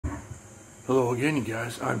Hello again, you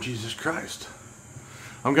guys. I'm Jesus Christ.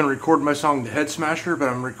 I'm going to record my song The Head Smasher, but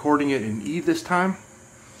I'm recording it in E this time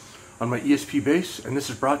on my ESP bass, and this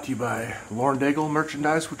is brought to you by Lauren Daigle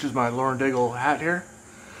merchandise, which is my Lauren Daigle hat here,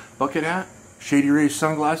 bucket hat, Shady Rays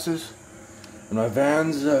sunglasses, and my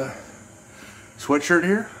Vans sweatshirt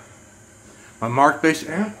here, my Mark bass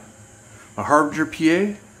amp, my Harbinger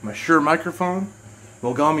PA, my Shure microphone,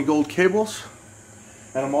 Mogami gold cables,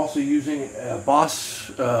 and I'm also using a Boss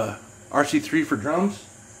RC3 for drums,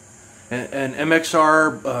 and an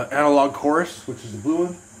MXR analog chorus, which is the blue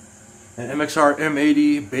one, an MXR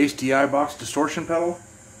M80 bass DI box distortion pedal,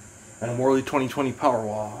 and a Morley 2020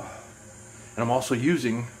 Powerwall. And I'm also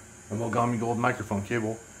using a Mogami gold microphone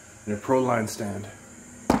cable and a Proline stand.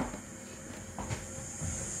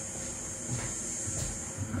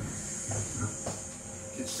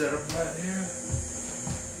 Get set up right here.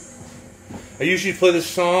 I usually play this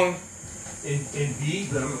song in B,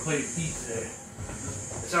 but I'm going to play it E today.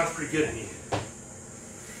 It sounds pretty good in E.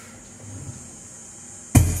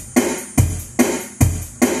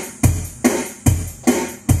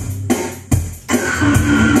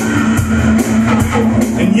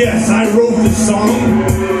 And yes, I wrote this song.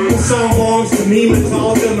 This song belongs to me,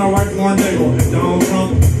 Metallica, and my wife Lauren Daigle, and Donald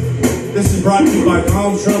Trump. This is brought to you by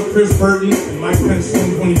Donald Trump, Chris Burton, and Mike Pence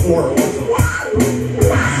 2024 also.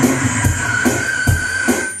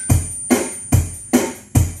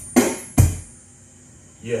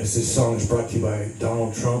 Yes, this song is brought to you by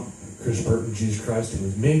Donald Trump, Chris Burton, Jesus Christ, and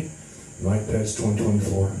with me, Mike Pence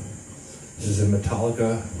 2024. This is a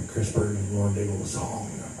Metallica, Chris Burton, and Lauren Daigle song.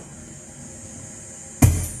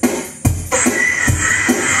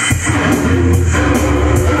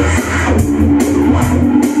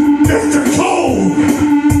 Mr. Cold!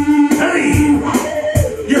 Hey!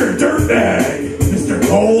 You're a dirtbag, Mr.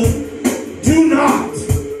 Cold. Do not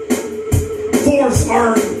force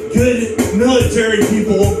our good military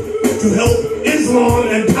people to help Islam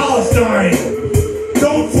and Palestine.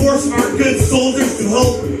 Don't force our good soldiers to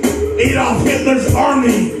help Adolf Hitler's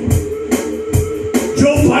army.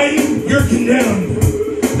 Joe Biden, you're condemned.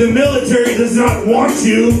 The military does not want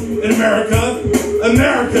you in America.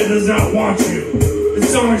 America does not want you.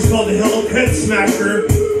 This song is called The Head Smasher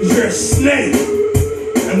because you're a snake.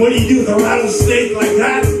 And what do you do with a rattlesnake like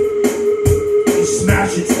that? You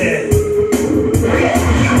smash its head.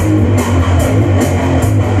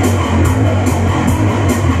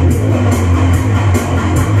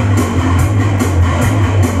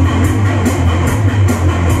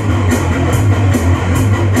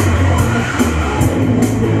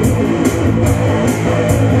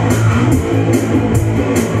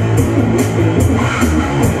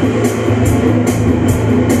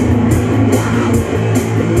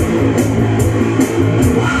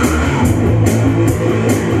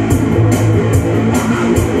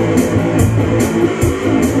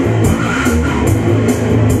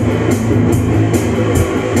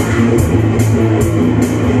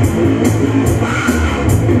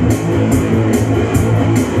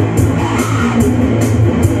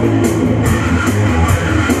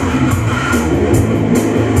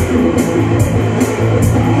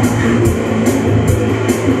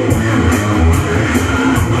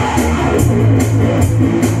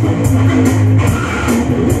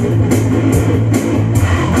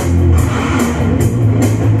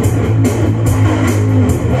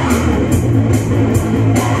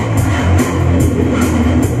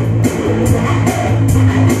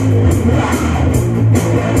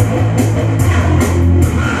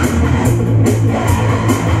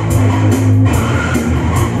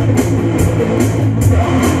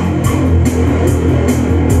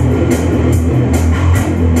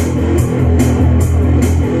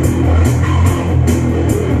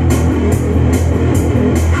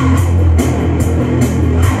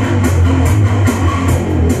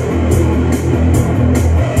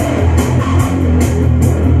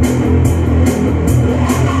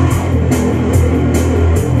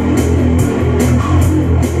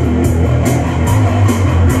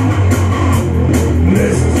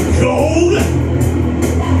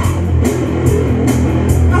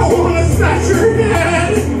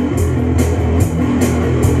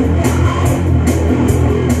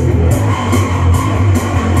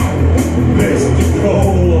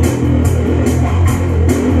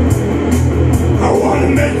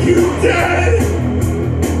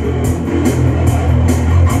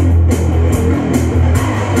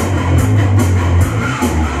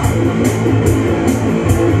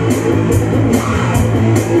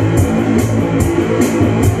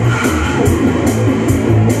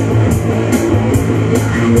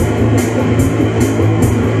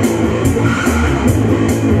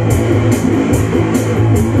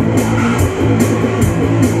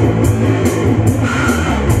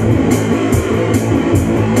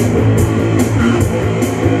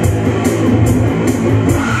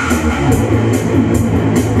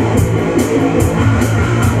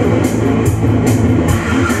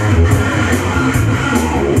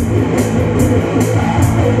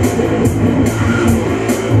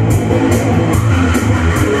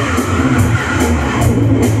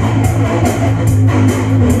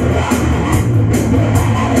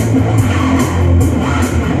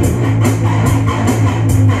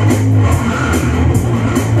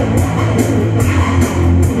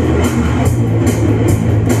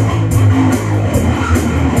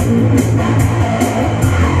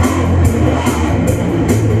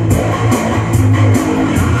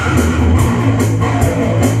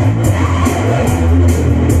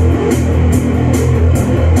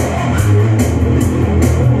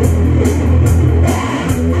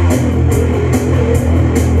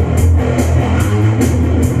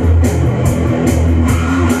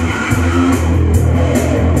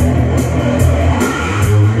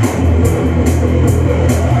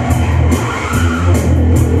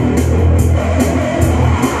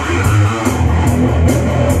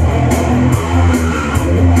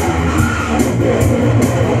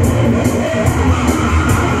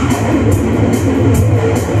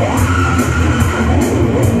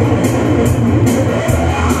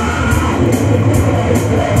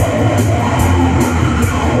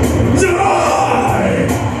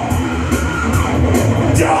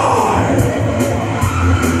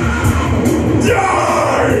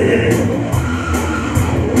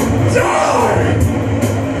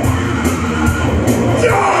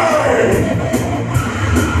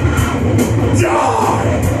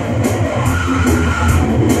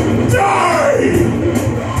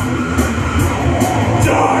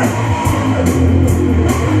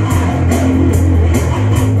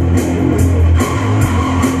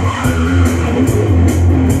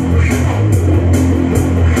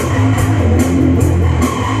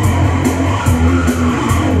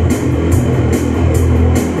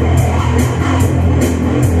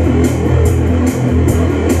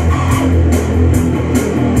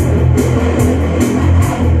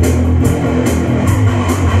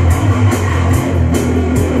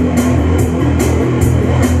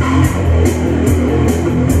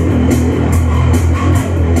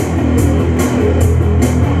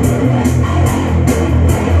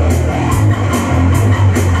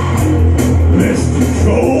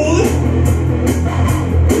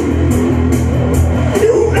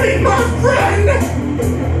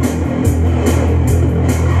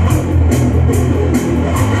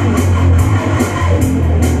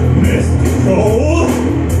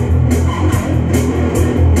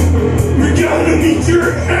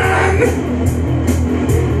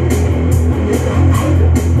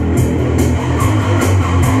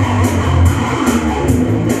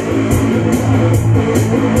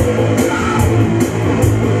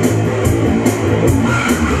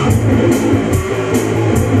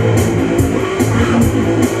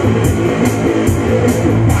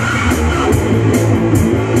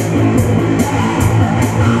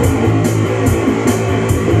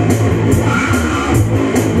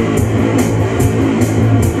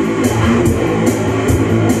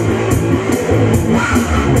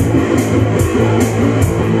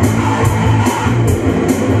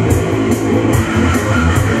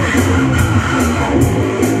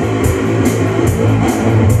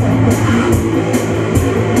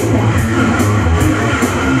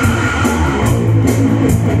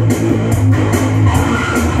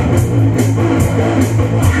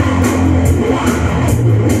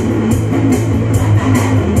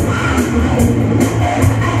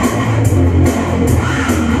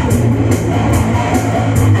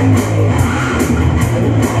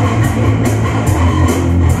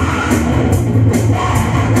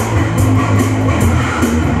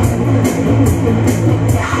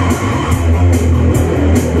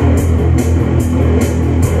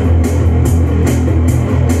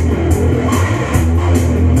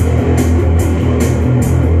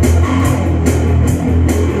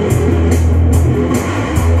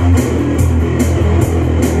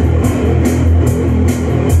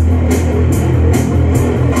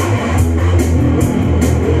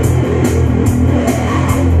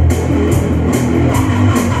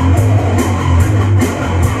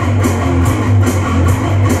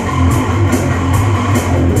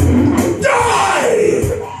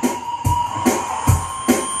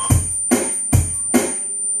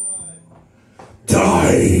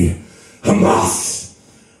 Hamas,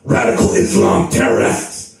 radical Islam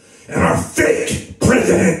terrorists, and our fake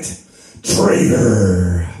president,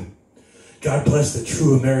 traitor. God bless the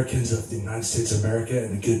true Americans of the United States of America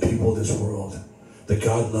and the good people of this world. The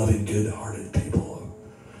God-loving, good-hearted people.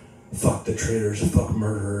 Fuck the traitors, fuck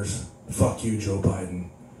murderers. Fuck you, Joe Biden.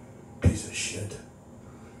 Piece of shit.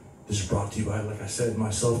 This is brought to you by, like I said,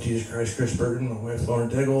 myself, Jesus Christ, Chris Burton, my wife, Lauren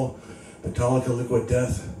Daigle, Metallica, Liquid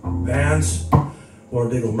Death, Vans, Lauren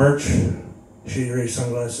Daigle merch, Shady Ray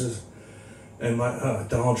sunglasses, and my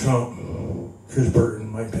Donald Trump, Chris Burton,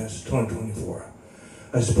 Mike Pence, 2024.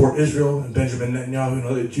 I support Israel and Benjamin Netanyahu and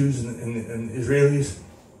other Jews and Israelis.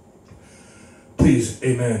 Please,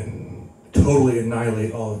 amen. Totally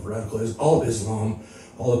annihilate all of radicalism, all of Islam,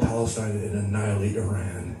 all of Palestine, and annihilate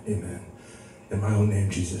Iran. Amen. In my own name,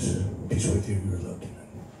 Jesus. Peace with you. You are loved. Amen.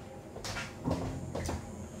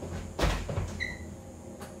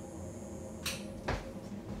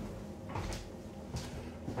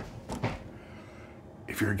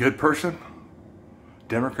 If you're a good person,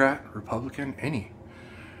 Democrat, Republican, any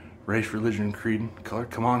race, religion, creed, color,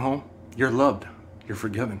 come on home. You're loved. You're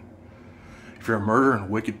forgiven. If you're a murderer and a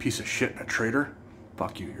wicked piece of shit and a traitor,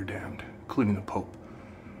 fuck you. You're damned, including the Pope.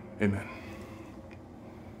 Amen.